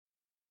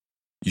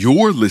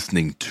You're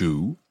listening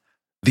to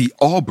the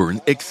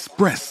Auburn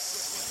Express.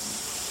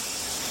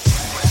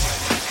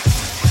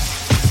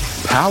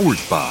 Powered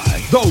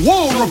by the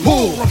War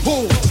Report.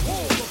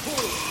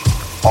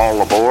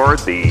 All aboard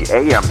the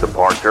AM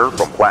departure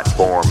from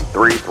platform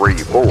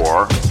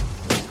 334,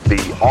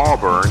 the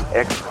Auburn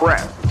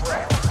Express.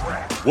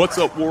 What's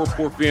up, War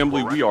Report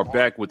family? We are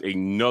back with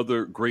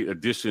another great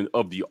edition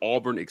of the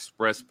Auburn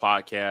Express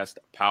podcast,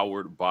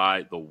 powered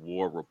by the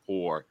War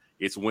Report.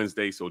 It's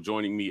Wednesday, so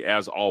joining me,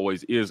 as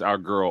always, is our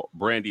girl,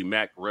 Brandy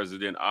Mack,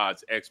 resident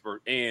odds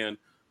expert and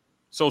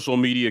social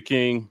media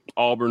king.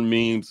 Auburn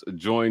Memes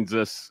joins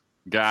us.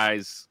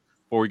 Guys,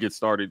 before we get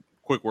started,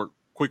 quick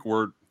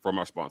word from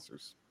our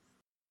sponsors.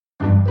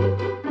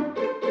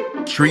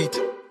 Treat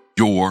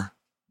your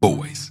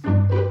boys.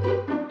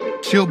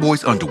 Chill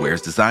Boys underwear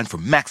is designed for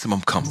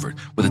maximum comfort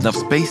with enough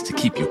space to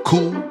keep you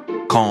cool,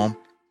 calm,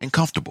 and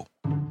comfortable.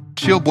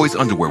 Chill Boys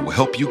underwear will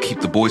help you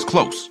keep the boys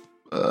close.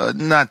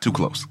 Not too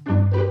close.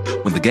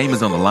 When the game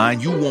is on the line,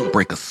 you won't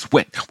break a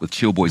sweat with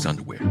Chill Boys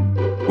underwear.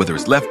 Whether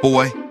it's left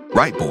boy,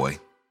 right boy,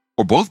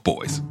 or both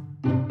boys,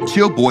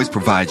 Chill Boys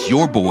provides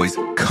your boys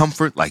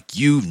comfort like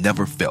you've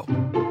never felt.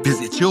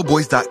 Visit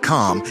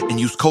chillboys.com and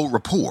use code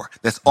RAPPORT,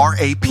 that's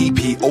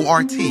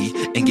RAPPORT,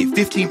 and get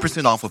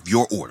 15% off of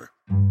your order.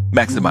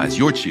 Maximize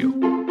your chill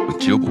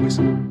with Chill Boys.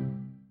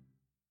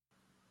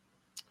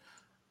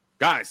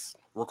 Guys,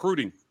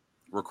 recruiting.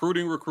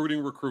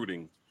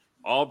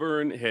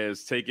 Auburn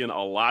has taken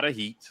a lot of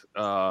heat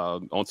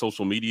on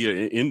social media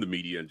and in the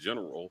media in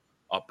general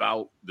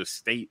about the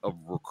state of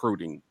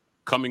recruiting.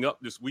 Coming up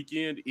this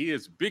weekend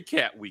is Big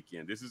Cat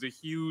Weekend. This is a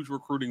huge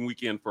recruiting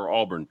weekend for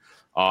Auburn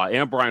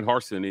and Bryan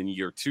Harsin in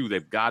year two.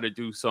 They've got to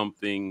do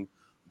something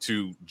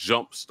to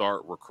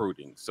jumpstart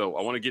recruiting. So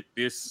I want to get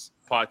this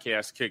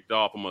podcast kicked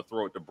off. I'm going to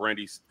throw it to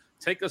Brandy.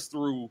 Take us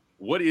through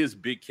what is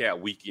Big Cat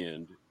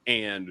Weekend,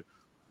 and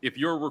if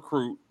you're a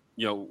recruit,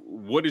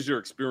 what is your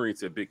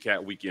experience at Big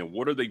Cat Weekend?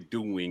 What are they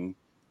doing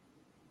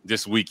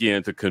this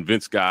weekend to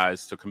convince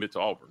guys to commit to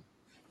Auburn?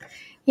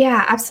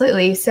 Yeah,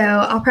 absolutely. So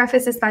I'll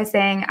preface this by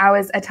saying I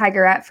was a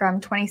Tigerette from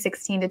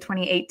 2016 to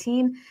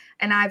 2018,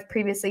 and I've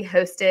previously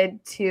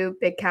hosted 2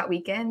 Big Cat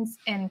Weekends,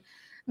 and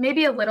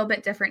maybe a little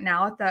bit different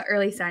now at the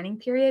early signing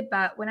period.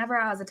 But whenever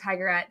I was a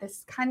Tigerette, this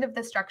is kind of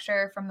the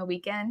structure from the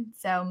weekend.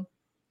 So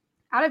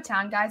out of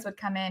town guys would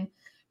come in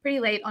pretty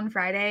late on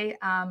Friday,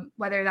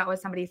 whether that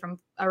was somebody from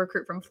a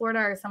recruit from Florida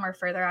or somewhere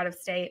further out of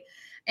state.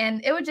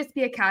 And it would just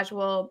be a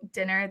casual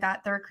dinner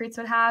that the recruits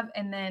would have.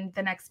 And then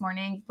the next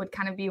morning would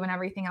kind of be when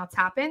everything else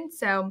happened.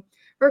 So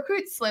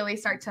recruits slowly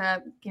start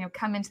to,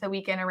 come into the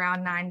weekend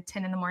around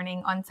 9-10 in the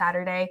morning on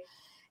Saturday.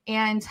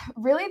 And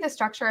really the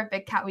structure of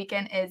Big Cat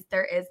Weekend is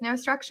there is no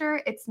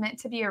structure. It's meant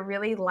to be a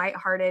really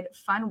lighthearted,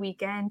 fun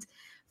weekend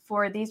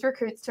for these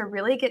recruits to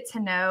really get to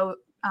know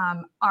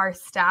our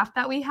staff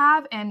that we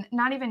have, and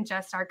not even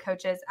just our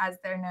coaches as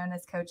they're known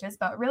as coaches,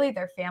 but really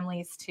their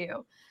families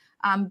too.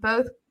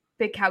 Both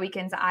Big Cat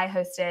Weekends I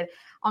hosted,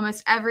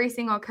 almost every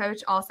single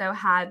coach also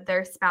had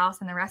their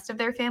spouse and the rest of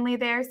their family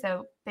there.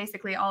 So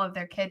basically all of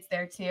their kids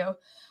there too.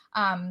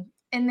 And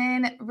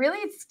then really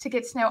it's to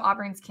get to know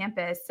Auburn's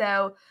campus.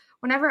 So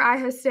whenever I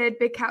hosted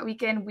Big Cat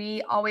Weekend,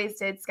 we always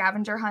did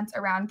scavenger hunts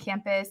around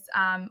campus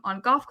on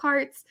golf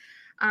carts.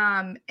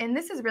 And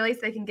this is really so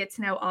they can get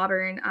to know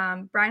Auburn.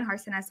 Bryan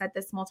Harsin has said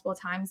this multiple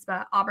times,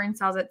 but Auburn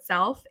sells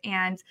itself.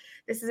 And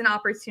this is an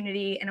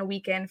opportunity and a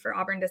weekend for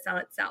Auburn to sell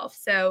itself.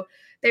 So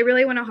they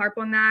really want to harp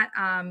on that.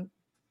 And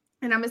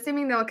I'm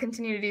assuming they'll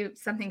continue to do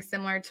something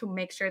similar to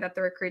make sure that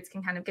the recruits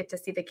can kind of get to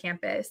see the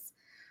campus.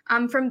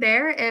 From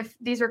there, if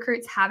these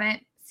recruits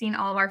haven't seen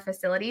all of our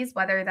facilities,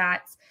 whether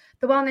that's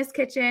the Wellness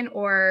Kitchen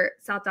or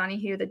South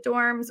Donahue, the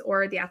dorms,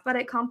 or the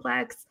athletic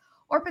complex,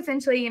 or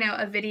potentially,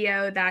 a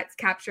video that's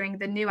capturing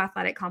the new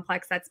athletic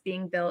complex that's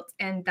being built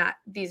and that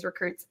these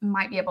recruits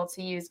might be able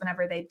to use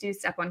whenever they do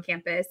step on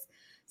campus,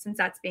 since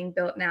that's being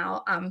built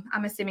now.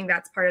 I'm assuming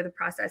that's part of the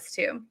process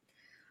too.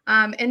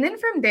 And then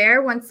from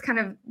there, once kind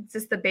of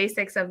just the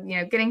basics of,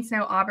 getting to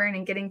know Auburn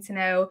and getting to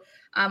know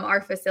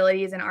our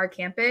facilities and our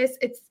campus,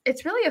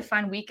 it's really a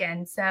fun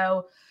weekend.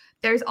 So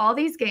there's all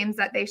these games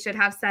that they should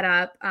have set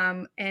up,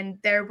 and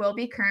there will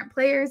be current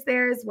players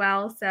there as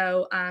well.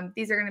 So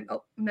these are going to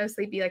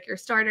mostly be like your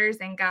starters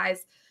and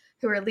guys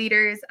who are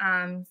leaders,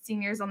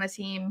 seniors on the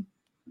team,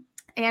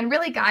 and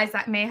really guys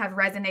that may have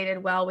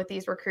resonated well with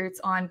these recruits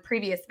on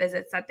previous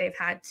visits that they've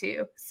had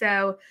too.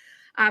 So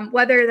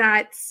whether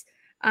that's,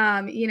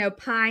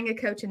 pieing a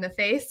coach in the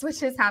face, which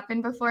has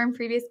happened before in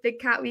previous Big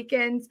Cat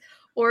Weekends,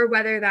 or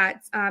whether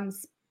that's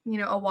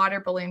a water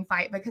balloon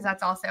fight, because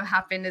that's also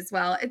happened as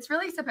well. It's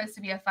really supposed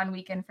to be a fun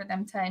weekend for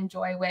them to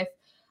enjoy with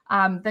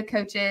the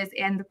coaches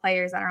and the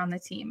players that are on the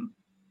team.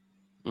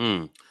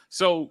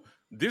 So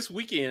this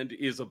weekend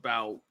is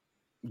about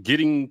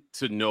getting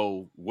to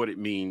know what it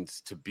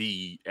means to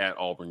be at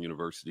Auburn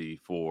University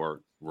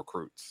for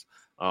recruits.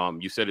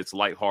 You said it's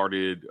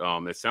lighthearted.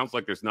 It sounds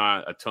like there's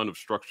not a ton of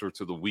structure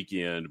to the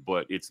weekend,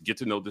 but it's get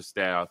to know the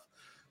staff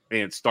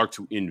and start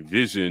to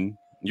envision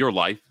your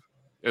life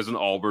as an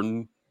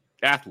Auburn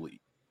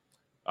athlete.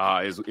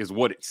 is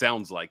what it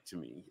sounds like to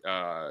me,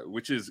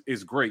 which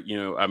is great.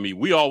 I mean,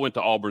 we all went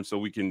to Auburn, so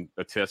we can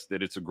attest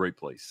that it's a great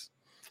place.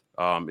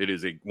 It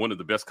is one of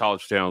the best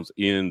college towns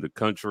in the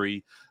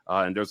country,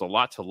 and there's a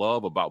lot to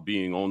love about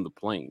being on the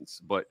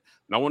Plains. But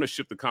I want to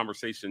shift the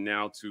conversation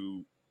now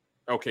to,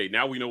 okay,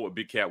 now we know what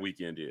Big Cat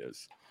Weekend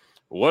is.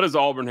 What does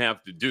Auburn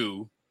have to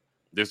do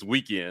this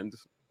weekend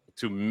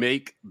to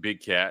make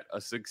Big Cat a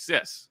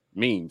success?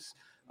 Memes.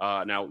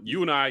 Now,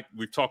 you and I,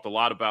 we've talked a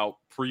lot about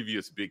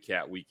previous Big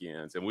Cat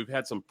weekends, and we've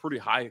had some pretty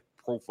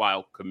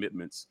high-profile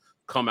commitments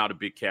come out of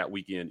Big Cat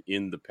Weekend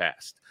in the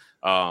past.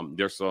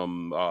 There's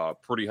some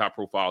pretty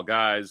high-profile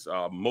guys,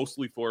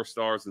 mostly 4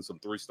 stars and some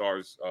 3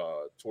 stars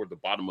toward the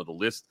bottom of the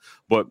list.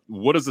 But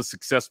what does a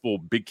successful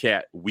Big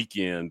Cat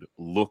Weekend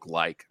look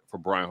like for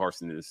Bryan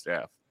Harsin and his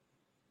staff?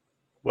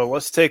 Well,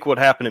 let's take what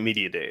happened at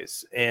Media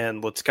Days,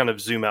 and let's kind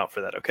of zoom out for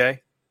that,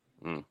 okay?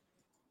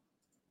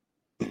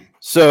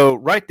 So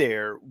right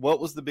there, what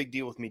was the big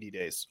deal with Media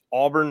Days?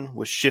 Auburn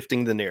was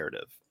shifting the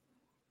narrative.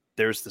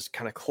 There's this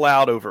kind of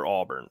cloud over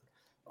Auburn.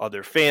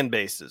 Other fan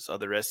bases,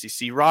 other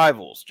SEC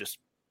rivals, just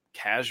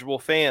casual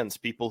fans,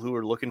 people who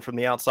are looking from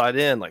the outside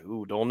in, like,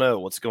 ooh, don't know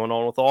what's going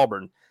on with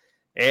Auburn.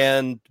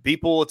 And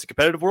people, it's a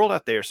competitive world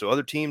out there. So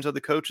other teams, other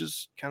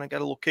coaches kind of got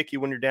a little kicky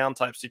when you're down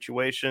type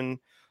situation.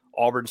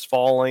 Auburn's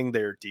falling,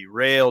 they're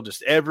derailed,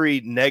 just every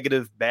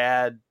negative,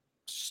 bad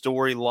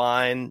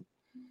storyline,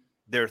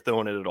 they're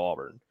throwing it at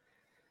Auburn.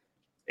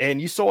 And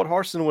you saw what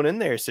Harsin went in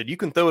there, said, you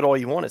can throw it all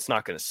you want, it's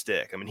not going to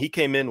stick. I mean, he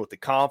came in with the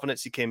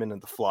confidence, he came in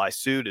the fly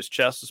suit, his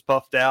chest was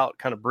puffed out,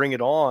 kind of bring it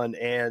on,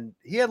 and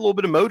he had a little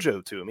bit of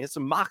mojo to him. He had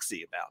some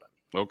moxie about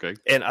him. Okay.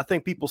 And I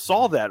think people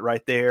saw that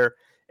right there,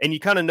 and you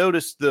kind of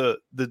noticed the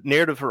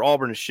narrative for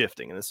Auburn is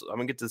shifting. And this, I'm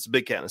going to get to this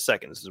Big Cat in a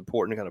second. This is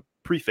important to kind of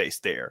preface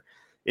there,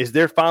 is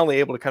they're finally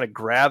able to kind of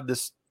grab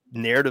this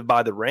narrative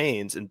by the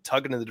reins and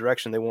tug it in the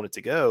direction they want it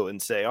to go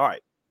and say, all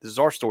right, this is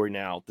our story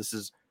now.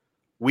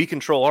 We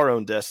control our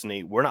own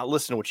destiny. We're not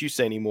listening to what you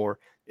say anymore.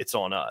 It's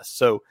on us.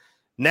 So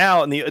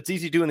now, it's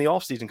easy to do in the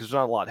offseason because there's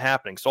not a lot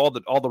happening. So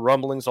all the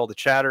rumblings, all the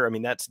chatter, I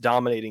mean, that's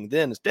dominating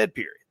then. It's dead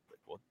period.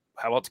 Well,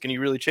 how else can you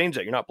really change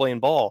that? You're not playing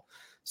ball.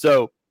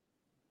 So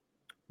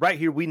right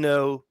here, we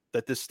know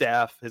that this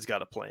staff has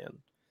got a plan.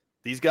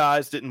 These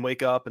guys didn't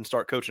wake up and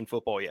start coaching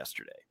football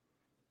yesterday.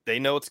 They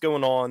know what's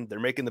going on. They're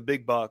making the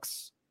big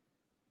bucks.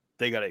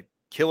 They got a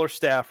killer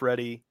staff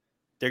ready.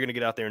 They're going to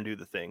get out there and do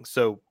the thing.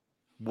 So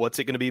what's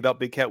it going to be about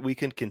Big Cat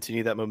Weekend?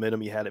 Continue that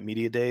momentum you had at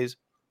Media Days.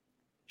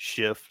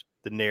 Shift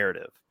the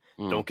narrative.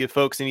 Don't give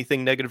folks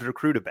anything negative to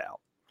recruit about.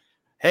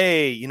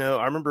 Hey,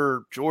 I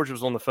remember George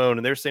was on the phone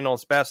and they're saying all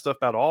this bad stuff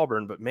about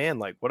Auburn, but man,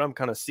 like what I'm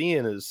kind of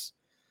seeing is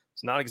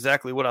it's not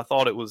exactly what I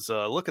thought it was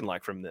looking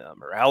like from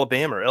them, or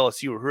Alabama or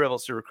LSU or whoever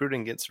else they're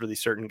recruiting against for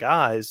these certain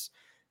guys.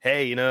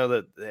 Hey,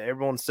 that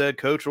everyone said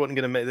coach wasn't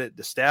going to make it,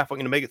 the staff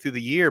wasn't going to make it through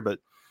the year, but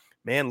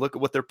man, look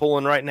at what they're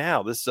pulling right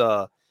now.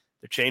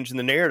 They're changing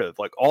the narrative.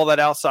 Like all that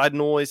outside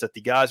noise that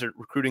the guys are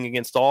recruiting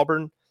against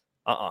Auburn,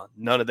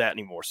 none of that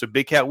anymore. So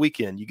Big Cat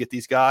Weekend, you get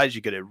these guys,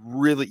 you've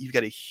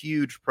got a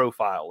huge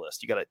profile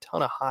list. You got a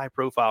ton of high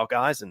profile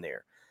guys in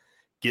there.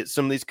 Get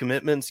some of these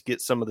commitments,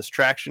 get some of this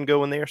traction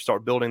going there,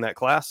 start building that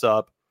class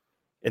up.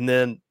 And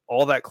then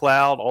all that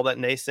cloud, all that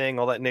naysaying,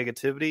 all that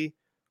negativity,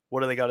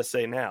 what do they got to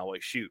say now?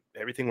 Like, shoot,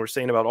 everything we're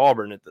saying about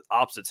Auburn, the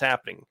opposite's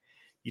happening.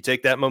 You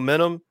take that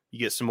momentum, you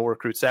get some more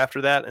recruits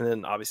after that, and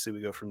then obviously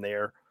we go from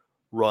there,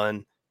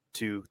 run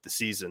to the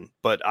season.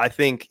 But I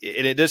think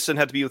it doesn't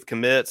have to be with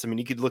commits. I mean,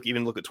 you could look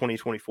at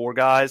 2024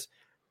 guys.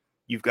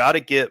 You've got to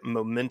get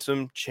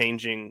momentum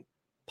changing,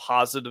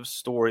 positive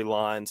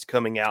storylines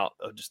coming out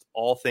of just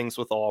all things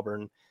with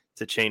Auburn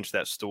to change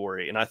that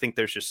story. And I think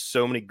there's just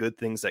so many good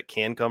things that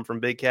can come from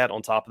Big Cat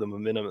on top of the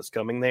momentum that's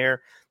coming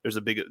there. There's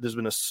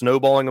been a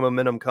snowballing of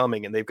momentum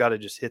coming, and they've got to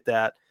just hit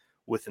that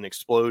with an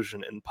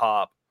explosion and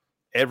pop.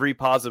 Every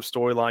positive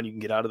storyline you can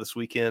get out of this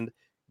weekend,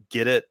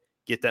 get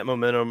that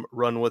momentum,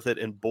 run with it,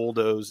 and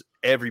bulldoze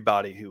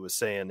everybody who was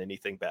saying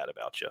anything bad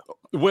about you.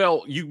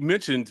 Well, you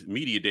mentioned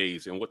Media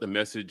Days and what the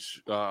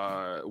message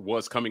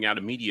was coming out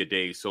of Media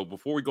Days. So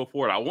before we go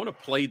forward, I want to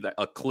play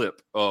a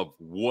clip of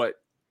what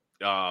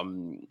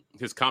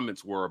his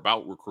comments were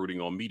about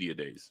recruiting on Media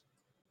Days.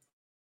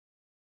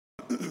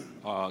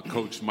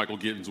 Coach Michael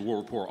Gittens, War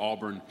Report,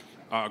 Auburn.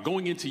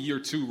 Going into year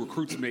 2,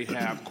 recruits may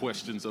have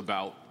questions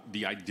about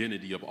the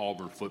identity of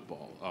Auburn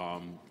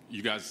football.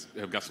 You guys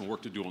have got some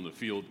work to do on the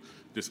field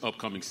this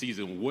upcoming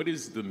season. What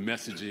is the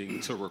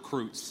messaging to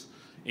recruits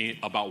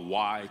about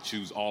why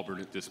choose Auburn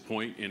at this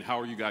point, and how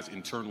are you guys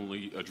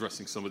internally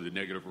addressing some of the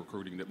negative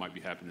recruiting that might be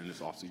happening this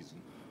offseason?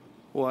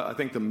 Well, I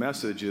think the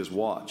message is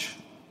watch.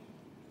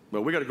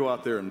 But we got to go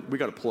out there and we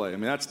got to play. I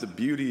mean, that's the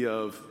beauty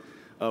of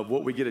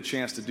what we get a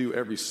chance to do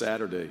every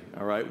Saturday,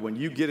 all right? When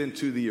you get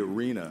into the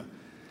arena,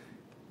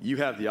 you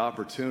have the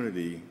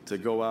opportunity to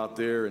go out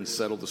there and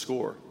settle the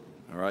score,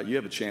 all right? You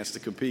have a chance to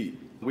compete.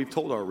 We've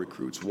told our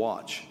recruits,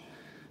 watch.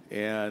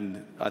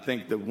 And I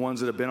think the ones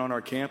that have been on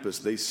our campus,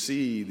 they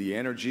see the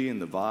energy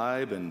and the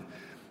vibe and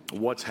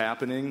what's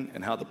happening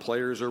and how the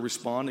players are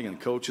responding and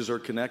coaches are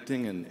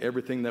connecting and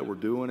everything that we're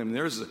doing. I mean,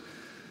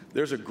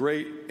 there's a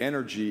great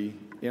energy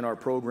in our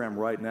program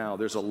right now.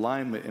 There's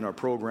alignment in our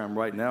program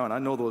right now. And I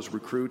know those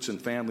recruits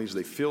and families,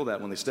 they feel that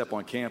when they step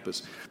on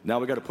campus. Now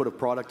we got to put a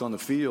product on the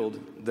field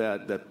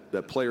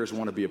that players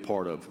want to be a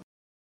part of.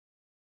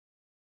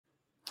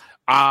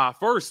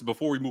 First,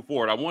 before we move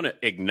forward, I want to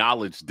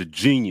acknowledge the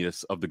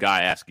genius of the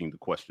guy asking the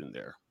question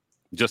there.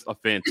 Just a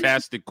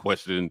fantastic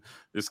question.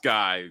 This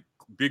guy,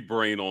 big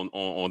brain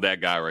on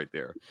that guy right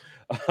there.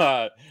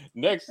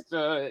 Next,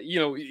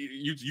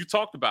 you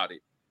talked about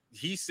it.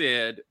 He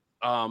said,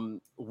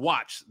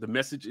 watch. The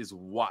message is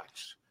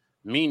watch,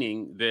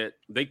 meaning that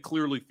they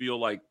clearly feel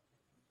like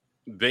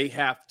they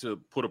have to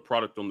put a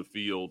product on the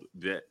field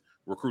that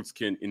recruits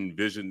can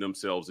envision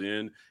themselves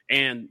in.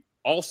 And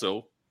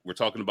also, we're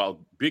talking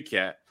about Big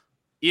Cat.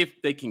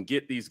 If they can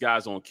get these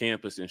guys on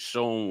campus and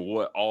show them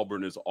what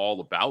Auburn is all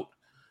about,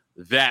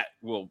 that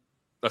will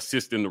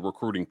assist in the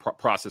recruiting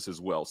process as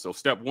well. So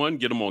step one,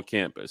 get them on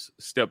campus.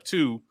 Step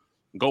two,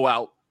 go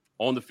out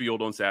on the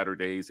field on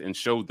Saturdays and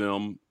show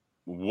them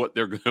what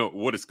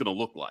it's going to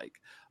look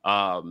like.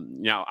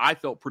 Now, I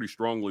felt pretty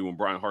strongly when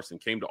Bryan Harsin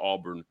came to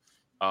Auburn.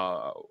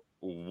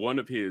 One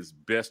of his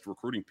best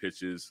recruiting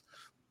pitches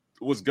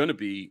was going to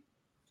be,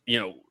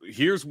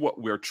 here's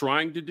what we're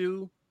trying to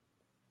do,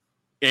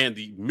 and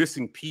the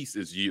missing piece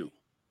is you.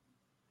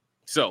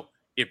 So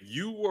if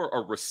you were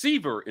a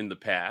receiver in the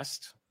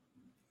past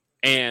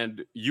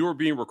and you're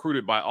being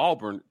recruited by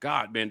Auburn,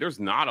 God, man, there's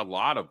not a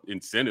lot of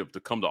incentive to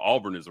come to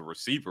Auburn as a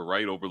receiver,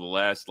 right? Over the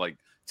last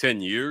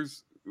 10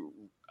 years,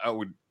 I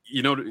don't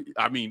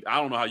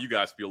know how you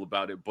guys feel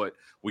about it, but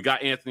we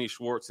got Anthony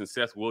Schwartz and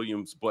Seth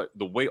Williams, but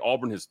the way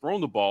Auburn has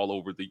thrown the ball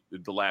over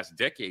the last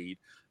decade,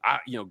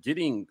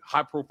 getting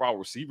high profile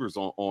receivers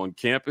on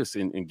campus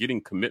and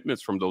getting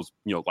commitments from those,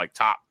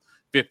 top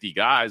 50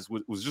 guys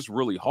was just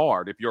really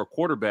hard. If you're a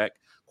quarterback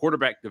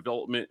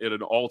development at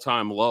an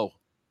all-time low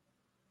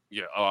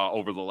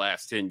over the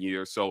last 10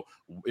 years. So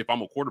if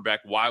I'm a quarterback,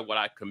 why would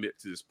I commit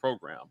to this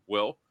program?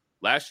 Well,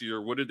 last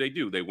year, what did they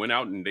do? They went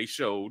out and they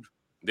showed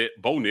that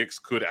Bo Nix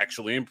could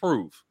actually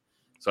improve.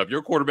 So if you're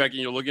a quarterback and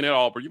you're looking at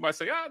Auburn, you might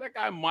say, that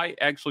guy might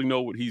actually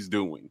know what he's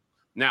doing.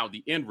 Now,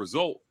 the end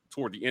result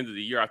toward the end of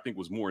the year, I think,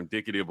 was more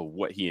indicative of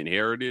what he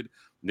inherited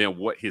than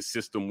what his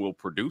system will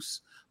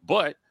produce.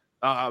 But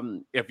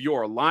if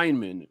you're a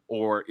lineman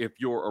or if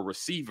you're a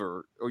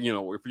receiver or,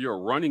 if you're a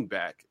running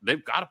back,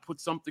 they've got to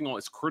put something on.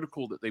 It's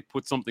critical that they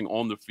put something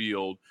on the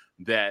field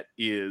that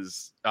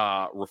is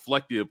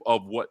reflective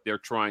of what they're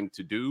trying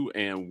to do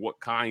and what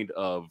kind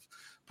of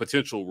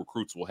potential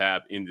recruits will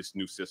have in this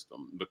new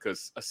system,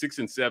 because a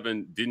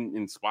 6-7 didn't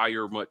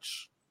inspire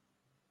much,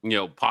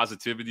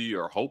 positivity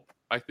or hope,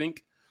 I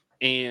think.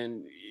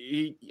 And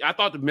I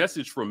thought the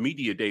message from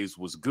media days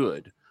was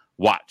good.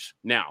 Watch.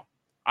 Now,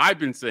 I've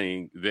been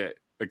saying that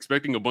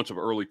expecting a bunch of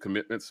early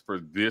commitments for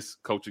this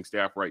coaching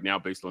staff right now,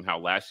 based on how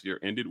last year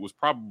ended, was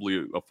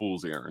probably a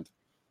fool's errand.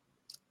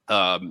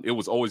 It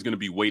was always going to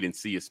be wait and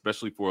see,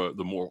 especially for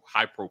the more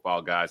high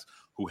profile guys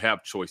who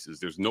have choices.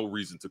 There's no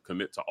reason to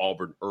commit to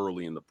Auburn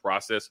early in the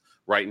process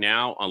right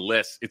now,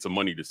 unless it's a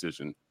money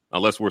decision,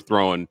 unless we're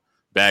throwing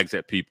bags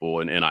at people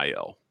and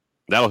NIL.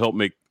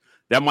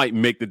 That might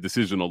make the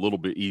decision a little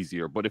bit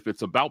easier. But if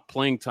it's about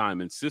playing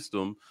time and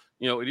system,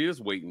 it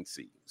is wait and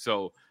see.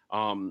 So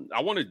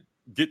I want to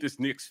get this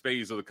next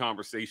phase of the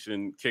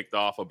conversation kicked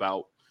off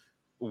about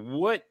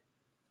what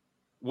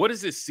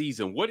is this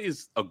season?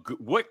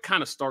 What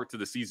kind of start to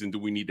the season do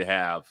we need to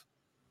have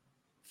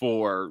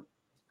for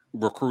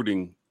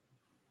recruiting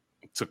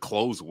to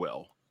close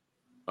well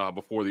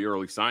before the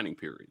early signing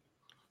period?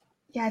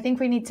 Yeah, I think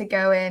we need to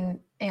go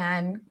in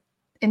and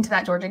into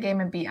that Georgia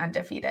game and be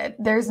undefeated.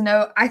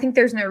 I think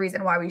there's no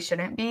reason why we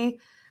shouldn't be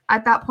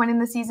at that point in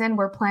the season.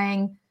 We're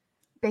playing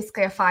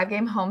basically a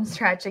 5-game home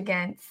stretch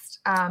against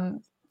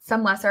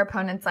some lesser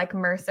opponents like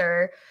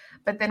Mercer,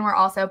 but then we're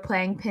also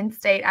playing Penn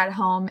State at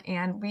home,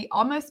 and we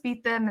almost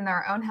beat them in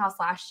our own house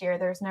last year.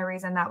 There's no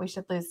reason that we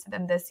should lose to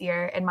them this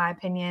year, in my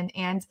opinion.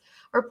 And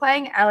we're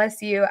playing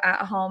LSU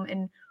at home,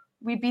 and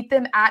we beat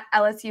them at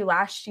LSU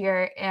last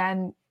year,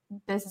 and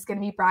this is going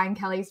to be Brian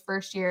Kelly's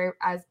first year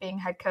as being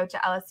head coach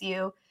at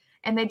LSU,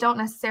 and they don't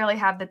necessarily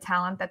have the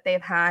talent that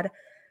they've had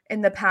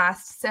in the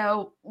past.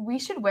 So we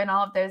should win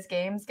all of those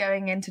games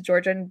going into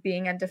Georgia and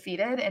being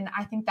undefeated, and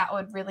I think that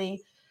would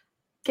really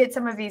get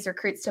some of these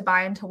recruits to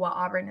buy into what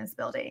Auburn is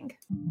building.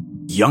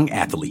 Young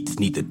athletes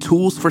need the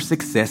tools for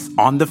success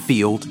on the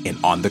field and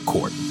on the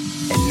court.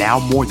 And now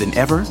more than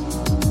ever,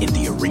 in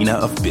the arena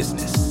of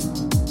business.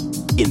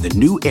 In the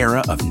new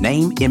era of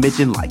name, image,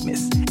 and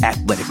likeness,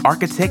 Athletic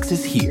Architects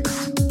is here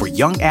for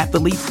young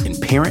athletes and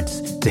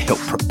parents to help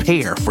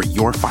prepare for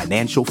your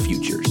financial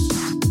futures.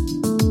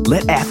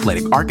 Let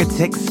Athletic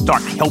Architects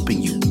start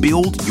helping you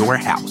build your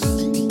house.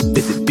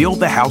 Visit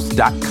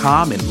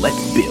buildthehouse.com and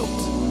let's build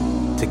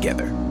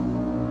together.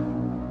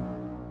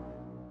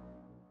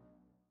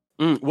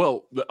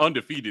 Well, the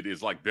undefeated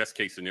is like best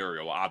case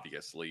scenario,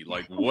 obviously.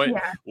 Like what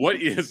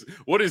is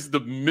the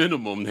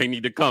minimum they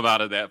need to come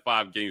out of that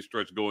 5-game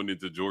stretch going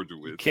into Georgia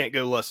with? You can't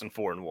go less than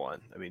 4-1.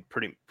 I mean,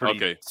 pretty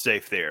okay.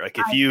 safe there. Like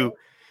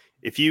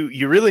if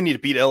you really need to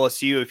beat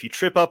LSU, if you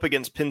trip up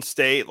against Penn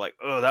State, like,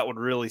 oh, that would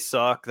really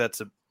suck.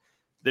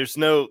 There's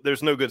no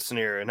good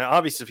scenario. Now,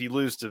 obviously, if you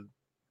lose to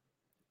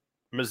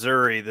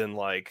Missouri, then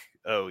like,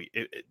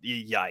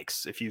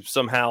 yikes. If you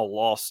somehow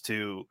lost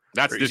to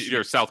this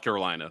year, South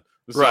Carolina.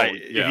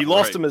 Right. So, if you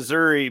lost to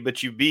Missouri,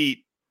 but you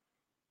beat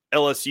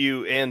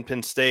LSU and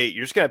Penn State,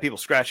 you're just going to have people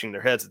scratching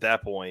their heads at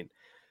that point.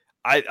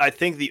 I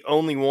think the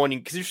only one,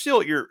 because you're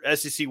still your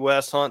SEC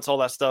West hunts, all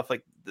that stuff,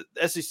 like the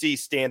SEC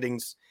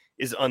standings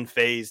is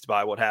unfazed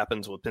by what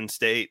happens with Penn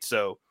State.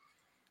 So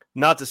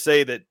not to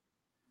say that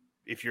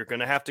if you're going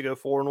to have to go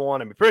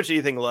 4-1, I mean, pretty much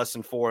anything less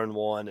than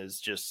 4-1 is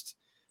just,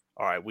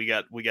 all right, we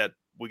got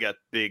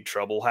big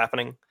trouble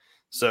happening.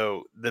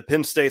 So the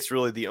Penn State's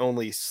really the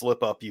only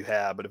slip up you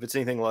have, but if it's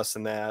anything less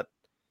than that,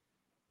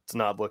 it's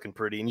not looking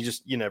pretty. And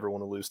you never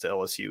want to lose to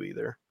LSU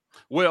either.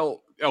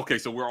 Well, okay,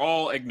 so we're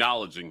all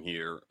acknowledging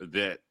here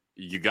that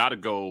you got to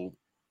go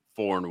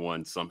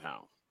 4-1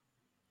 somehow.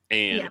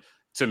 And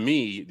to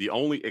me, the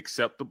only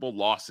acceptable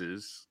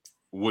losses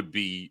would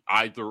be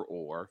either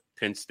or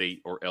Penn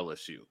State or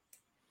LSU.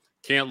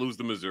 Can't lose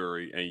to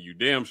Missouri, and you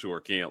damn sure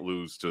can't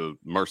lose to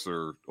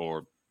Mercer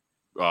or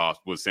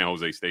with San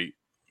Jose State.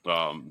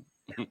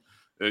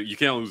 You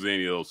can't lose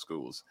any of those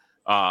schools.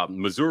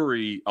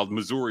 Missouri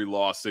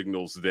loss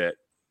signals that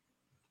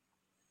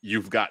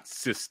you've got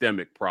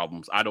systemic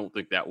problems. I don't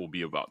think that will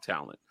be about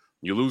talent.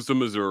 You lose to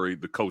Missouri,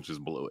 the coaches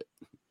blew it.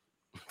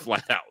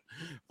 Flat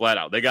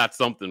out. They got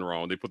something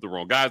wrong. They put the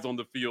wrong guys on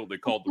the field. They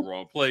called the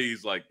wrong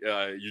plays. Like,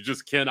 you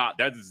just cannot.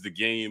 That is the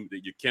game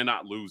that you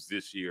cannot lose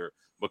this year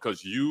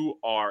because you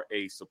are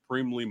a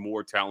supremely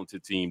more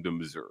talented team than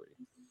Missouri.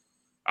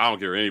 I don't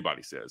care what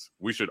anybody says.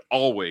 We should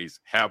always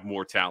have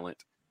more talent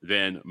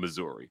than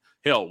Missouri.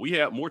 Hell, we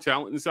had more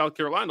talent in South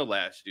Carolina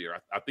last year.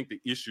 I think the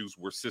issues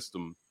were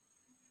system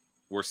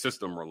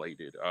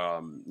related.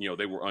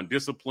 They were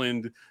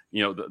undisciplined.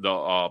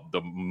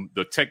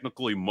 The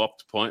technically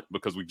muffed punt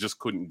because we just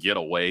couldn't get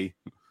away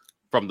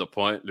from the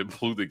punt that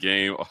blew the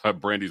game.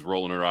 Brandy's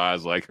rolling her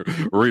eyes like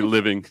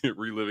reliving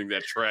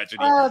that tragedy.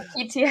 Oh,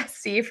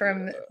 PTSD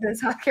from the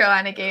South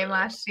Carolina game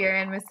last year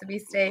in Mississippi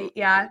State.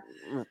 Yeah.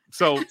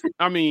 So,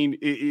 I mean,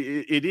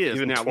 it is.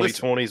 Even now,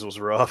 2020s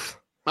was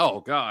rough. Oh,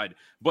 God.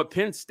 But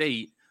Penn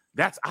State,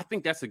 I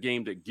think that's a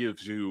game that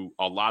gives you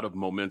a lot of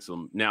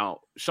momentum. Now,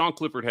 Sean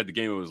Clifford had the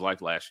game of his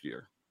life last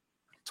year.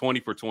 20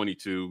 for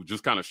 22,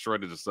 just kind of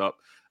shredded us up.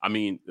 I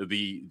mean,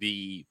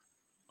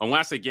 when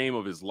I say game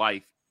of his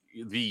life,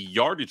 the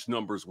yardage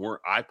numbers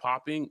weren't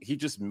eye-popping. He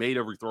just made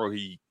every throw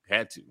he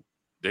had to,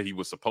 that he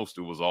was supposed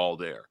to, was all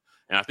there.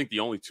 And I think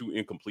the only 2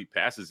 incomplete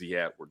passes he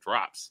had were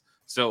drops.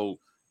 So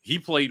he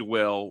played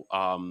well,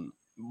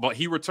 but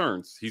he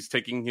returns. He's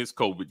taking his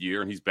COVID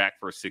year, and he's back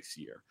for a 6th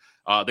year.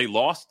 They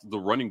lost the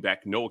running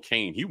back, Noah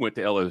Cain. He went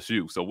to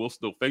LSU, so we'll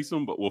still face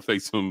him, but we'll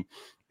face him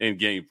in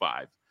Game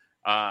 5.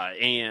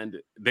 And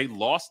they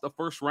lost a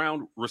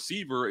first-round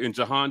receiver in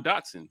Jahan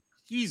Dotson.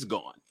 He's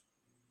gone.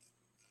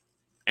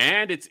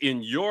 And it's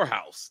in your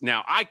house.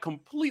 Now, I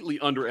completely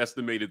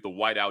underestimated the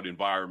whiteout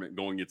environment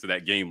going into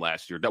that game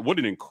last year. What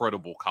an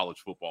incredible college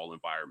football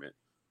environment,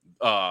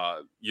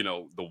 the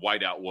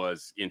whiteout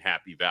was in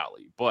Happy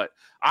Valley. But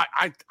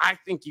I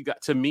think you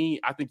got to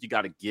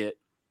get.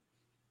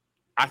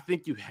 I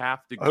think you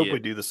have to. I hope we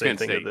do the same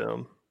thing to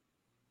them.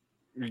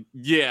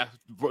 Yeah,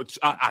 but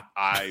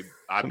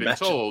I've been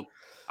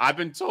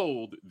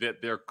told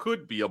that there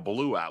could be a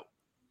blue out.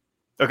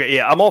 Okay,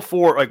 yeah, I'm all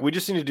for. Like, we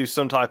just need to do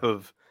some type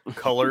of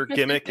color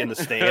gimmick in the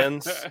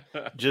stands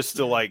just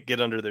to like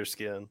get under their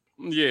skin.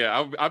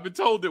 Yeah, I've been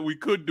told that we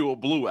could do a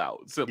blue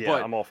out. So, yeah,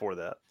 but I'm all for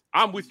that.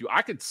 I'm with you.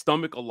 I could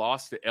stomach a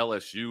loss to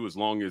LSU as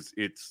long as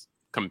it's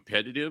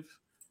competitive,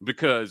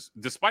 because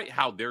despite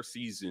how their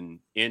season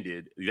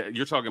ended,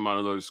 you're talking about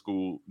another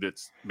school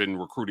that's been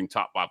recruiting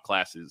top 5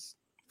 classes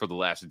for the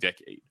last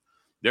decade.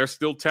 There's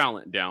still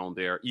talent down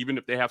there, even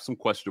if they have some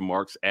question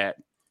marks at,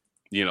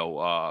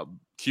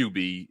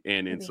 QB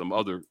and in some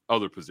other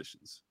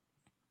positions.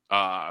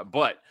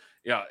 But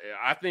yeah,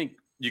 I think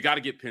you got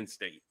to get Penn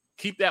State.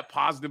 Keep that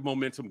positive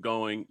momentum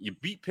going. You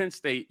beat Penn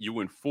State, you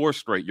win 4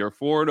 straight. You're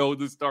 4-0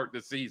 to start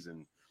the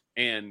season,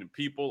 and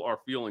people are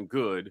feeling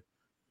good,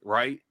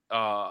 right?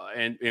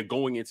 And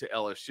going into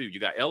LSU, you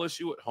got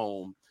LSU at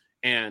home,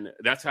 and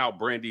that's how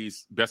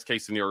Brandy's best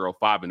case scenario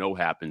 5-0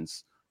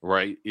 happens,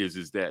 right?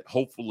 Is that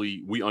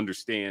hopefully we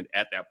understand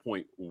at that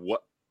point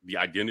what the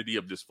identity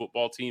of this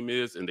football team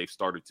is, and they've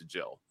started to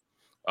gel.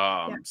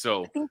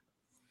 So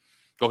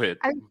go ahead.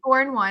 I think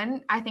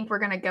 4-1. I think we're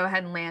going to go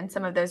ahead and land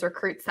some of those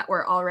recruits that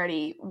we're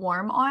already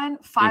warm on.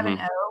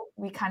 5-0,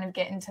 we kind of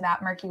get into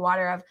that murky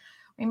water of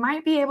we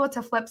might be able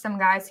to flip some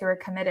guys who are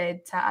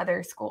committed to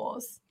other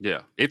schools.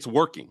 Yeah, it's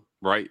working,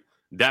 right?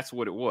 That's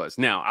what it was.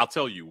 Now, I'll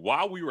tell you,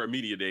 while we were at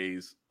Media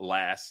Days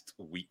last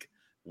week,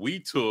 we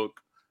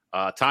took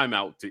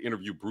timeout to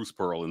interview Bruce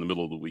Pearl in the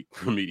middle of the week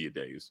for media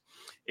days.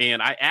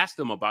 And I asked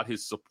him about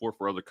his support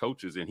for other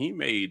coaches. And he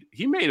made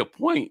a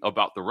point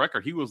about the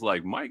record. He was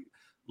like, Mike,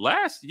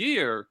 last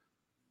year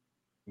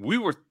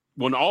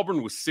when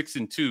Auburn was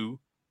 6-2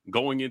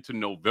 going into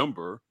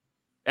November,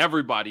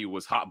 everybody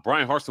was hot.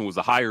 Bryan Harsin was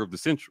the hire of the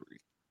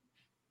century.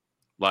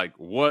 Like,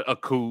 what a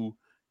coup.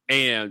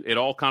 And it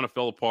all kind of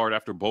fell apart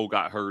after Bo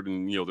got hurt.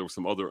 And, there were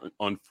some other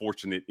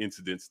unfortunate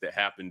incidents that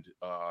happened,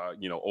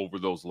 over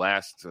those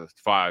last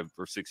 5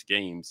 or 6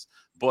 games.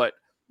 But,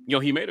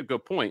 he made a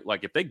good point.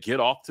 Like, if they get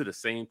off to the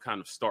same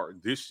kind of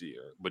start this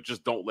year, but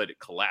just don't let it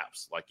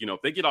collapse. Like,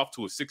 if they get off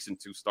to a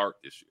 6-2 start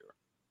this year,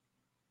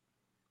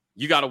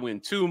 you got to win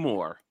 2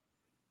 more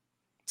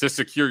to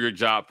secure your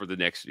job for the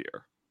next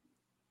year,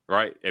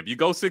 right? If you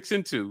go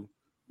 6-2,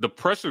 the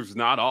pressure's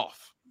not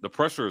off. The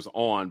pressure is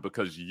on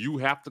because you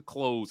have to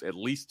close at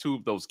least 2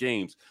 of those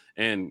games.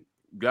 And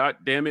God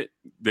damn it,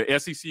 the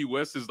SEC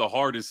West is the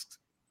hardest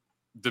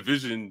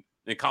division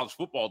in college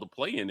football to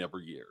play in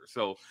every year.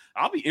 So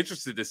I'll be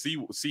interested to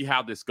see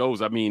how this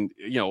goes. I mean,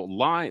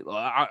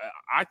 I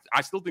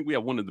still think we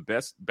have one of the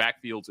best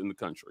backfields in the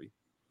country.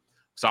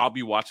 So I'll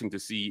be watching to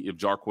see if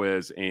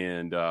Jarquez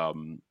and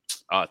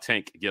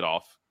Tank get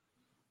off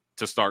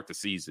to start the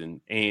season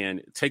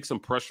and take some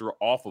pressure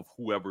off of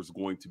whoever's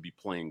going to be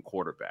playing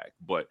quarterback.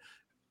 But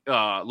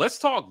let's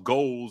talk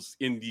goals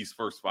in these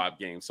first 5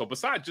 games. So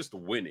besides just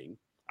winning,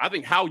 I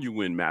think how you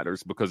win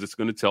matters because it's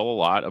going to tell a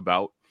lot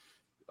about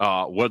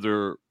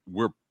whether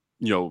we're,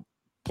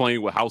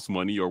 playing with house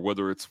money or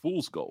whether it's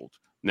fool's gold.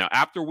 Now,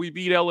 after we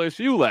beat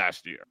LSU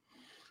last year,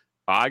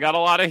 I got a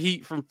lot of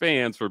heat from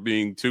fans for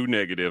being too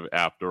negative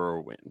after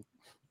a win.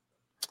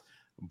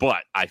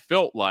 But I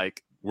felt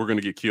like we're going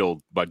to get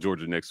killed by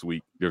Georgia next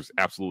week. There's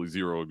absolutely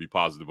zero to be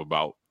positive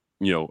about.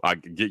 I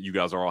get you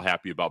guys are all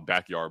happy about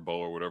Backyard Bo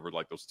or whatever,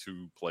 like those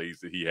 2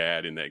 plays that he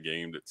had in that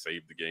game that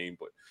saved the game.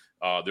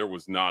 But there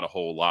was not a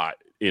whole lot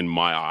in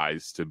my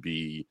eyes to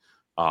be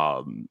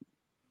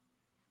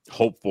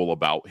hopeful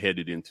about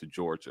headed into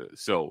Georgia.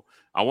 So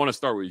I want to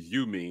start with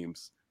you,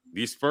 Memes.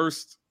 These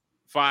first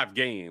 5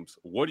 games,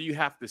 what do you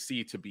have to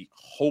see to be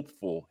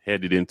hopeful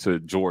headed into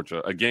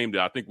Georgia? A game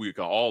that I think we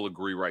can all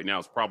agree right now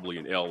is probably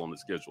an L on the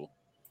schedule.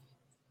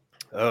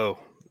 Oh,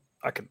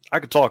 I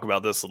could talk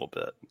about this a little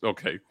bit.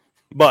 Okay.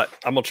 But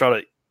I'm gonna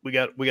try to. We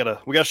got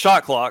a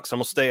shot clock, so I'm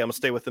gonna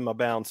stay within my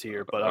bounds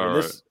here. But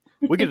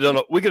we could have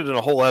done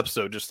a whole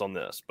episode just on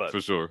this. But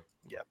for sure,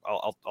 yeah,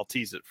 I'll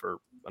tease it for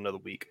another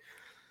week.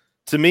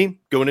 To me,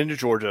 going into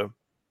Georgia,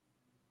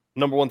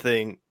 number one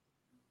thing,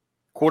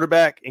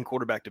 quarterback and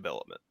quarterback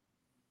development.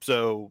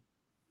 So,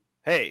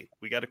 hey,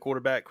 we got a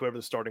quarterback, whoever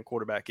the starting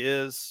quarterback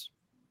is.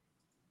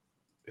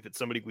 If it's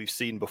somebody we've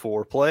seen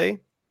before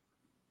play,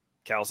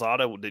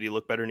 Calzada, did he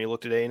look better than he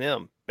looked at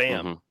A&M?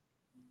 Bam. Mm-hmm.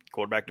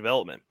 Quarterback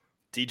development.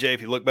 TJ, if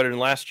he looked better than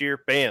last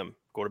year, bam,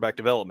 quarterback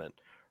development.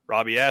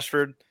 Robbie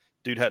Ashford,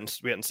 dude,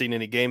 we hadn't seen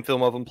any game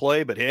film of him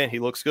play, but he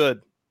looks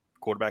good.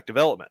 Quarterback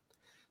development.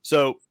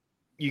 So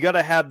you got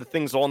to have the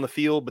things on the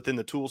field, but then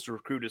the tools to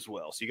recruit as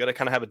well. So you got to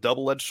kind of have a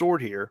double-edged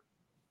sword here.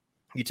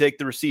 You take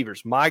the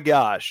receivers. My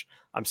gosh,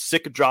 I'm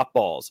sick of drop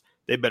balls.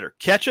 They better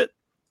catch it.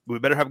 We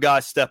better have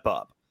guys step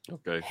up.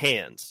 Okay.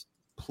 Hands.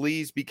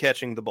 Please be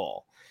catching the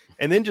ball.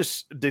 And then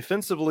just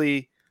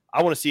defensively,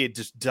 I want to see a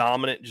just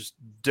dominant, just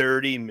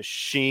dirty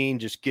machine,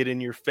 just get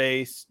in your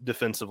face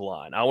defensive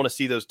line. I want to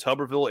see those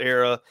Tuberville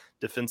era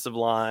defensive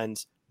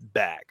lines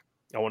back.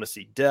 I want to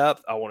see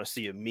depth. I want to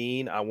see a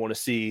mean. I want to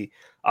see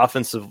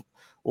offensive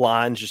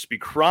lines just be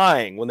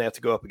crying when they have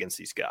to go up against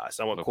these guys.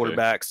 I want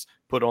quarterbacks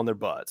put on their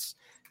butts.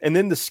 And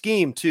then the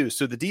scheme too.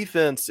 So the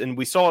defense, and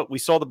we saw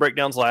the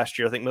breakdowns last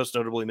year. I think most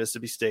notably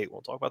Mississippi State.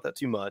 Won't talk about that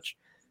too much,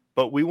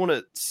 but we want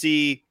to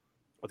see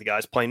what the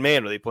guys playing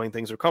man. Are they playing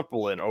things they're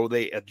comfortable in? Or are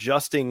they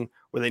adjusting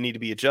where they need to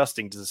be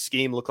adjusting? Does the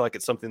scheme look like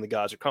it's something the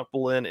guys are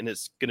comfortable in, and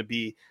it's going to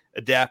be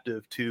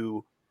adaptive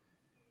to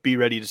be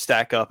ready to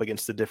stack up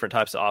against the different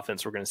types of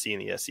offense we're going to see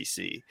in the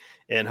SEC?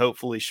 And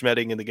hopefully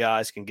Schmedding and the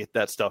guys can get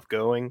that stuff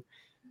going.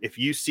 If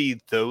you see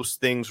those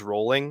things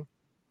rolling.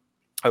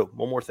 Oh,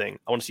 one more thing.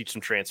 I want to see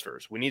some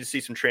transfers. We need to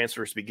see some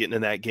transfers to be getting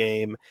in that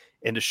game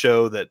and to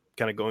show that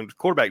kind of going to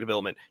quarterback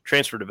development,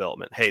 transfer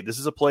development. Hey, this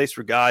is a place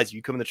for guys.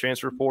 You come in the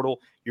transfer portal,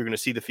 you're going to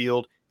see the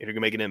field, and you're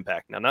going to make an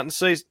impact. Now, not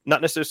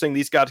necessarily saying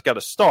these guys got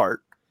to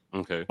start,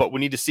 okay, but we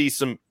need to see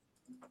some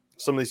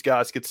of these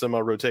guys get some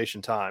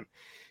rotation time.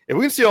 If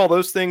we can see all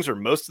those things or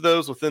most of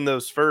those within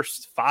those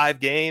first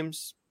 5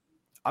 games,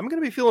 I'm going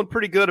to be feeling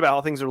pretty good about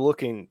how things are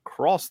looking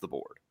across the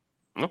board.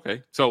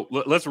 Okay, so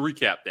let's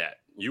recap that.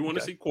 You want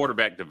to see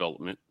quarterback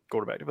development.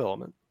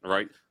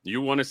 Right? You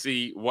want to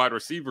see wide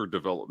receiver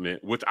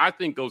development, which I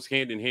think goes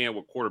hand in hand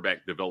with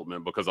quarterback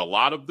development because a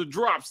lot of the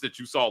drops that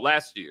you saw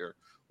last year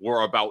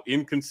were about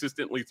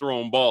inconsistently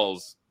throwing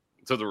balls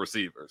to the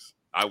receivers.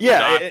 I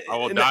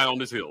will die on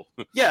this hill.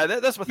 Yeah,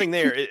 that's my thing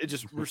there. It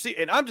just receive,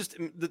 and I'm just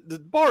the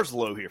bar's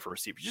low here for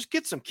receivers. Just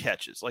get some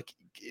catches. Like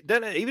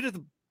even if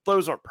the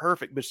throws aren't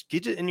perfect, but just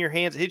get it in your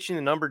hands, hit you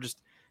in the number,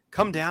 just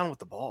come down with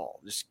the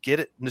ball. Just get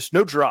it. Just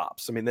no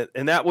drops. I mean,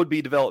 that would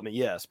be development,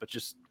 yes, but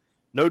just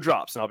no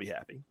drops, and I'll be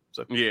happy.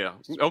 So yeah,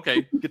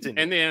 okay.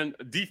 Continue. And then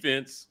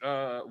defense,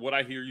 what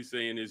I hear you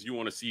saying is you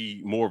want to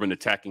see more of an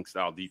attacking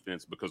style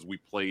defense because we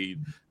played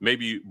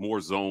maybe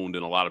more zone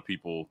than a lot of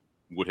people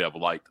would have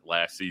liked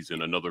last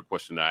season. Another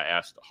question that I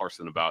asked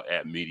Harsin about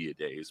at media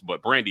days.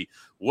 But Brandy,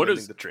 what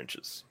is the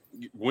trenches?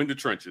 Win the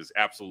trenches,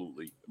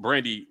 absolutely.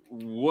 Brandy,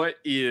 what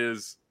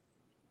is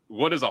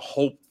a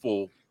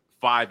hopeful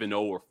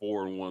 5-0 or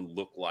 4-1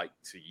 look like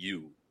to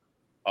you,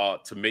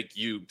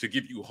 to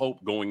give you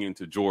hope going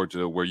into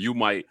Georgia, where you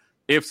might,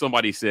 if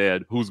somebody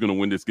said who's going to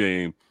win this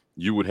game,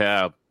 you would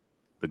have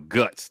the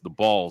guts, the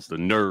balls, the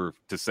nerve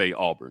to say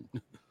Auburn?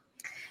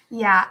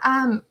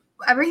 Yeah,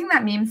 everything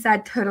that Meme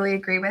said, totally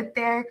agree with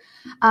there.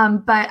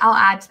 But I'll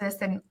add to this,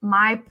 and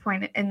my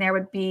point in there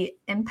would be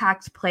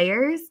impact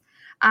players.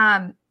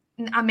 I'm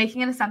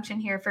making an assumption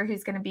here for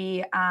who's going to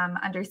be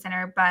under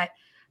center, but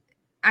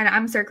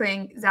I'm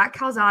circling Zach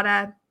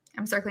Calzada,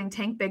 I'm circling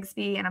Tank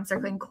Bigsby, and I'm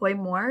circling Coy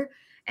Moore.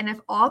 And if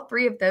all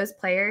three of those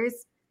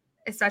players,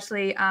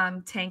 especially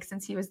Tank,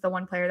 since he was the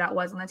one player that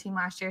was on the team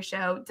last year,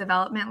 show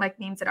development like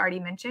Memes had already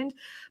mentioned,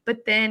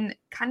 but then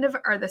kind of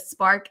are the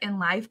spark in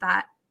life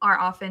that our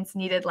offense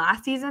needed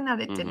last season that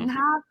it didn't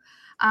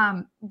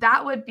have,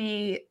 that would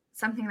be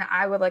something that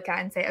I would look at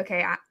and say,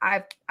 okay,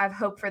 I've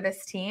hope for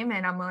this team,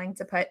 and I'm willing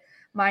to put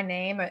my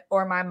name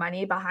or my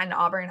money behind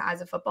Auburn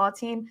as a football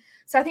team.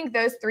 So I think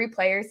those three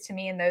players to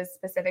me in those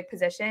specific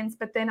positions,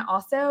 but then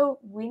also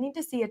we need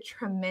to see a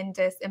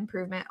tremendous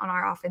improvement on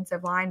our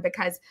offensive line,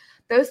 because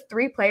those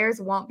three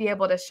players won't be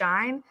able to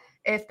shine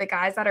if the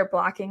guys that are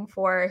blocking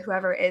for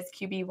whoever is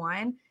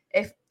QB1,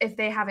 if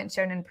they haven't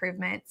shown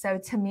improvement. So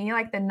to me,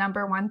 like the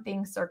number one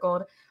thing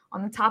circled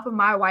on the top of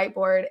my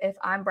whiteboard, if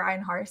I'm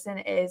Bryan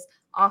Harsin, is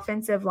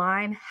offensive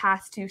line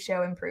has to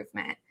show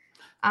improvement.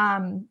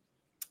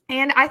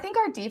 And I think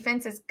our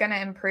defense is going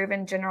to improve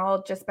in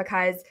general, just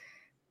because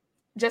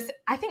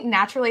I think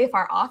naturally if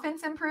our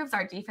offense improves,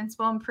 our defense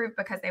will improve,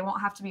 because they won't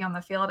have to be on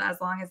the field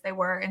as long as they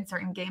were in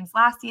certain games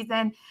last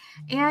season.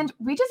 And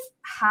we just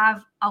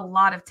have a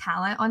lot of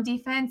talent on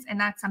defense, and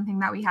that's something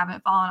that we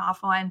haven't fallen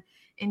off on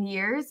in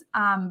years.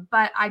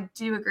 But I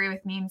do agree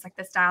with Memes, like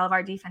the style of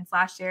our defense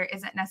last year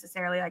isn't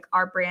necessarily like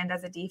our brand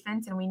as a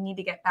defense, and we need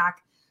to get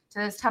back to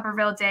those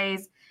Tupperville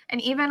days,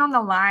 and even on the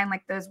line,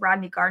 like those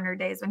Rodney Gardner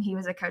days when he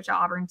was a coach at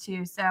Auburn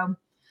too. So,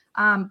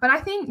 but I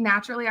think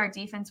naturally our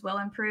defense will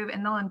improve,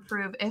 and they'll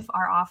improve if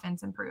our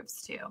offense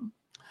improves too.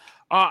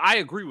 I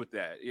agree with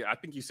that. Yeah, I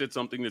think you said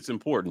something that's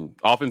important.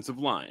 Offensive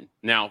line.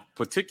 Now,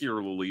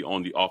 particularly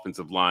on the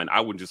offensive line, I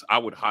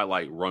would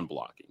highlight run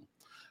blocking.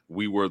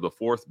 We were the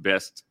fourth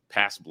best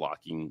pass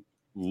blocking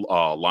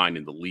line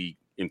in the league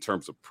in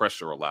terms of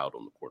pressure allowed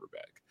on the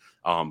quarterback.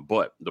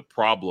 But the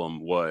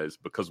problem was,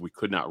 because we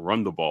could not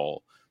run the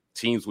ball,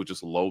 teams would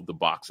just load the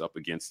box up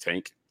against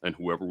Tank and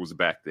whoever was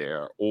back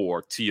there,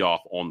 or tee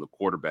off on the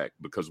quarterback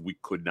because we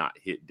could not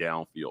hit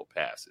downfield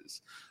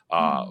passes,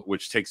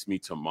 which takes me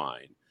to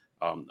mine.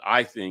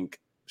 I think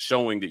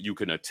showing that you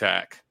can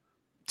attack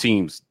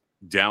teams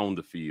down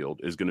the field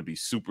is going to be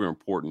super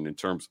important in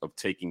terms of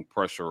taking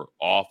pressure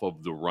off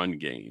of the run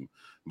game,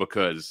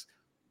 because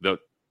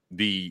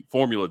the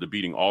formula to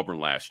beating Auburn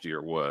last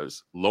year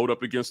was load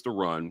up against the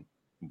run,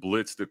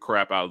 blitz the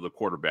crap out of the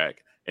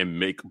quarterback, and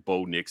make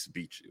Bo Nix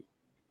beat you.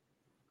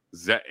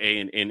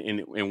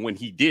 And when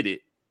he did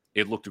it,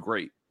 it looked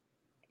great.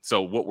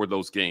 So what were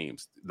those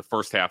games? The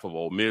first half of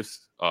Ole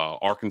Miss,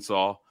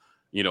 Arkansas,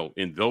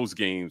 in those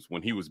games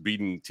when he was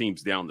beating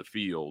teams down the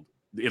field,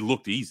 it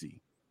looked easy.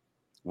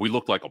 We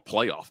looked like a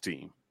playoff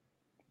team.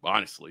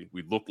 Honestly,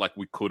 we looked like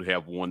we could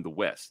have won the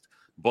West.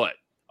 But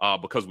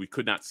because we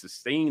could not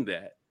sustain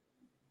that,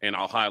 and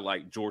I'll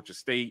highlight Georgia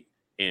State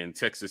and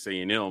Texas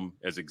A&M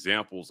as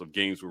examples of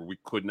games where we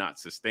could not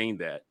sustain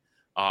that.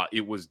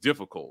 It was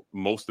difficult.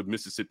 Most of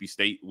Mississippi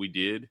State we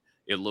did.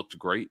 It looked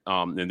great.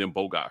 And then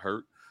Bo got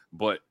hurt.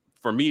 But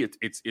for me,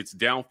 it's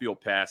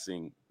downfield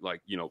passing,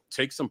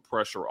 take some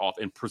pressure off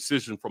and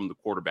precision from the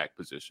quarterback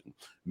position.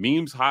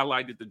 Memes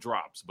highlighted the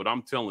drops, but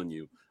I'm telling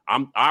you,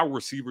 our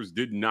receivers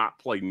did not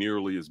play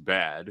nearly as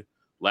bad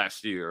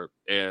last year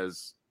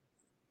as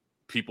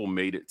people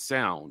made it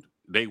sound.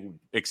 They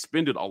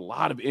expended a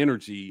lot of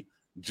energy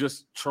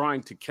just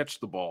trying to catch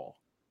the ball.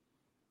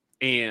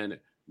 And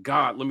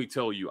God, let me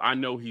tell you, I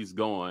know he's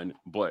gone,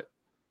 but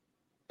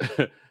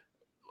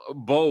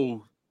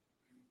Bo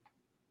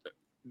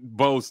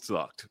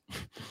sucked.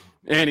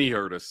 And he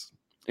hurt us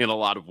in a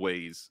lot of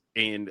ways.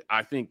 And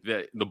I think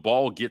that the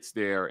ball gets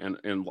there, and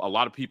a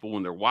lot of people,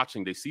 when they're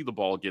watching, they see the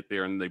ball get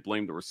there and they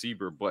blame the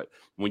receiver. But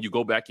when you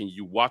go back and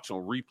you watch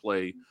on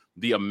replay,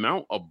 the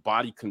amount of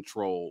body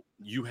control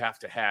you have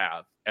to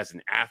have as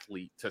an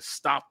athlete to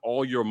stop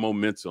all your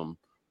momentum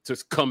to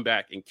come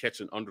back and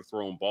catch an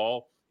underthrown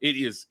ball,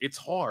 it's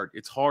hard.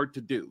 It's hard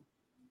to do,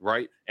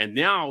 right? And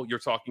now you're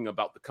talking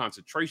about the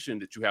concentration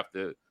that you have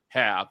to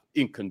have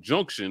in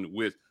conjunction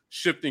with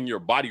shifting your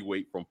body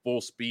weight from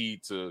full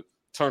speed to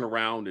turn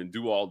around and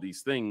do all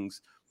these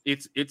things.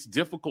 it's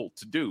difficult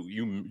to do.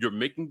 You're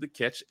making the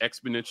catch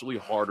exponentially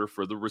harder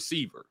for the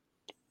receiver.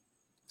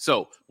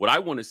 So what I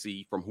want to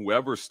see from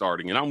whoever's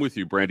starting, and I'm with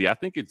you, Brandy, I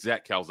think it's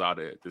Zach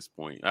Calzada at this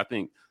point. I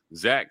think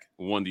Zach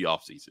won the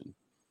offseason.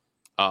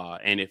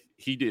 And if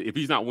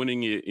he's not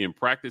winning it in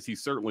practice, he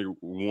certainly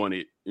won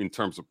it in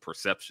terms of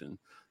perception.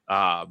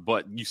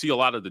 But you see a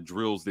lot of the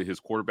drills that his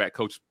quarterback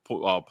coach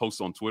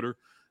posts on Twitter,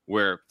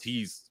 where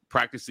he's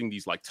practicing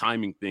these like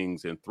timing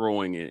things and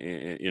throwing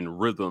in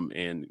rhythm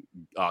and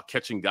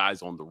catching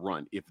guys on the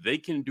run. If they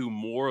can do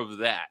more of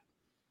that,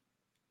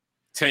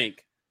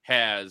 Tank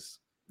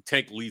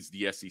leads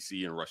the SEC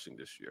in rushing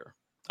this year.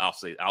 I'll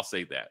say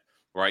that,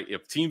 right?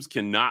 If teams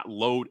cannot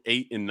load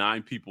 8 and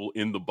 9 people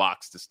in the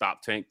box to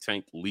stop Tank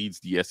leads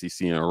the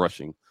SEC in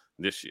rushing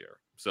this year.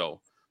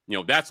 So,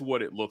 that's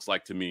what it looks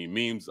like to me.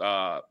 Memes,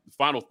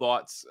 final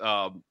thoughts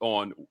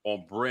on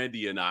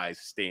Brandy and I's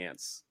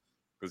stance,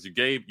 because you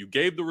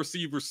gave the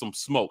receivers some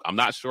smoke. I'm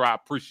not sure I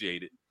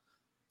appreciate it.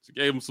 So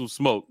you gave them some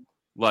smoke.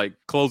 Like,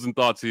 closing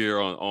thoughts here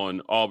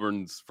on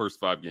Auburn's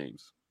first 5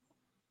 games.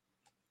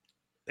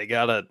 They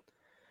gotta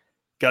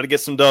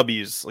get some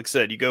W's. Like I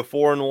said, you go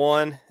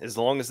 4-1 as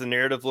long as the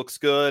narrative looks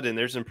good and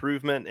there's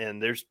improvement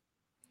and there's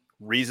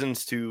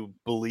reasons to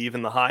believe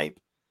in the hype.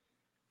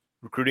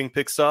 Recruiting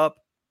picks up,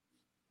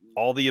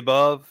 all the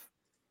above.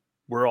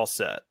 We're all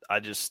set. I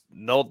just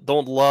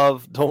don't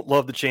love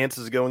the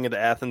chances of going into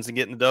Athens and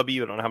getting the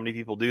W. I don't know how many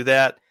people do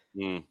that.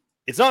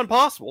 It's not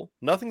impossible.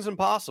 Nothing's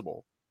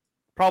impossible.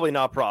 Probably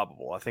not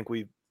probable. I think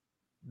we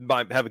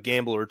might have a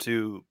gambler or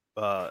two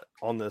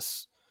on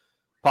this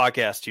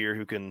podcast here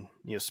who can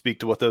speak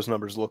to what those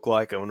numbers look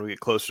like when we get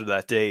closer to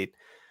that date.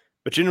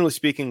 But generally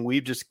speaking,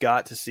 we've just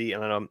got to see,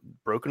 and I'm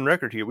broken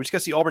record here, we just got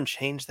to see Auburn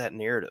change that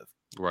narrative.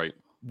 Right.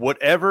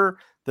 Whatever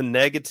the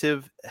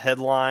negative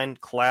headline,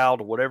 cloud,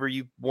 whatever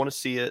you want to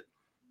see it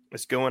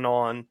is going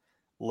on,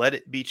 let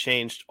it be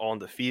changed on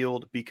the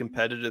field. Be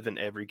competitive in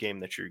every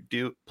game that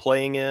you're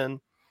playing in.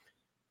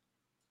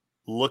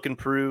 Look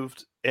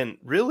improved. And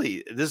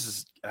really,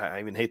 I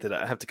even hate that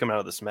I have to come out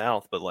of this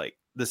mouth, but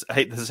I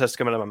hate this has to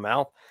come out of my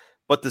mouth,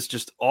 but this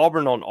just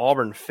Auburn on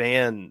Auburn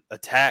fan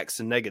attacks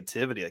and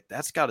negativity, like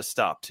that's got to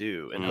stop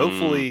too. And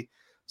hopefully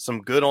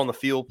some good on the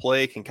field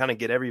play can kind of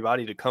get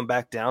everybody to come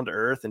back down to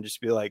earth and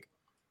just be like,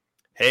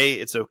 hey,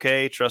 it's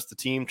okay. Trust the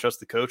team, trust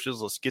the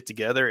coaches. Let's get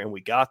together and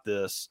we got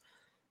this.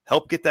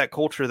 Help get that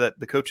culture that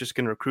the coaches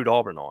can recruit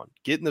Auburn on.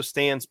 Get in those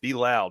stands, be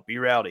loud, be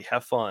rowdy,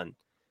 have fun,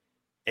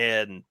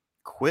 and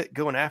quit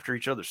going after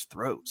each other's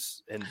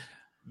throats and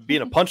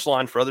being a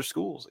punchline for other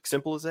schools. Like,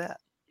 simple as that.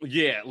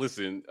 Yeah,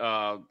 listen,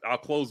 I'll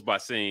close by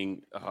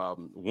saying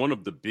one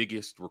of the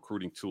biggest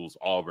recruiting tools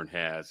Auburn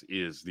has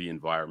is the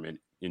environment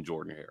in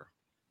Jordan-Hare.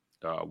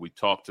 We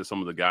talked to some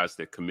of the guys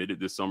that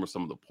committed this summer,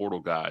 some of the portal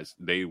guys.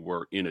 They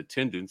were in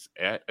attendance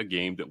at a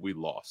game that we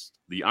lost,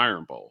 the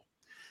Iron Bowl.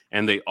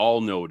 And they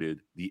all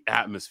noted the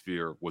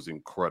atmosphere was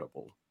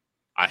incredible.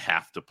 I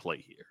have to play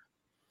here.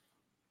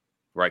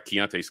 Right?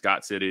 Keontae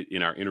Scott said it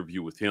in our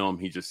interview with him.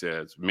 He just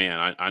says,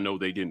 man, I know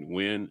they didn't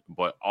win,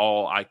 but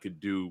all I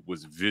could do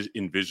was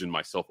envision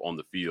myself on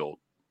the field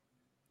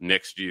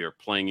next year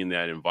playing in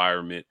that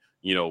environment,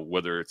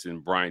 whether it's in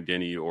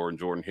Bryant-Denny or in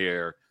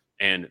Jordan-Hare,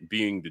 and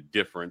being the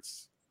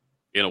difference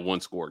in a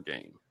one-score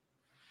game.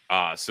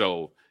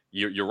 So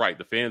you're right.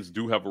 The fans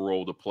do have a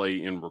role to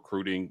play in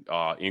recruiting,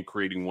 in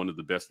creating one of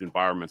the best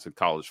environments in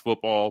college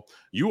football.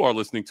 You are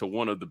listening to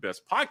one of the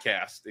best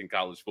podcasts in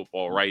college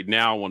football right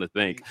now. I want to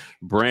thank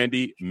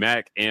Brandy,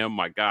 Mac, and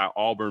my guy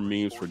Auburn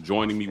Memes for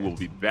joining me. We'll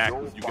be back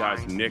with you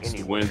guys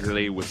next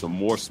Wednesday with some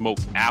more smoke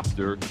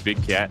after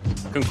Big Cat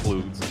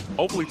concludes.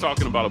 Hopefully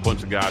talking about a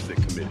bunch of guys that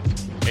committed.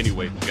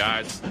 Anyway,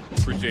 guys,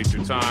 appreciate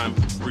your time.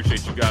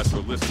 Appreciate you guys for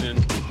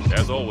listening.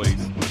 As always,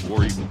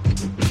 War Eagle.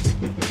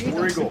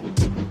 War Eagle.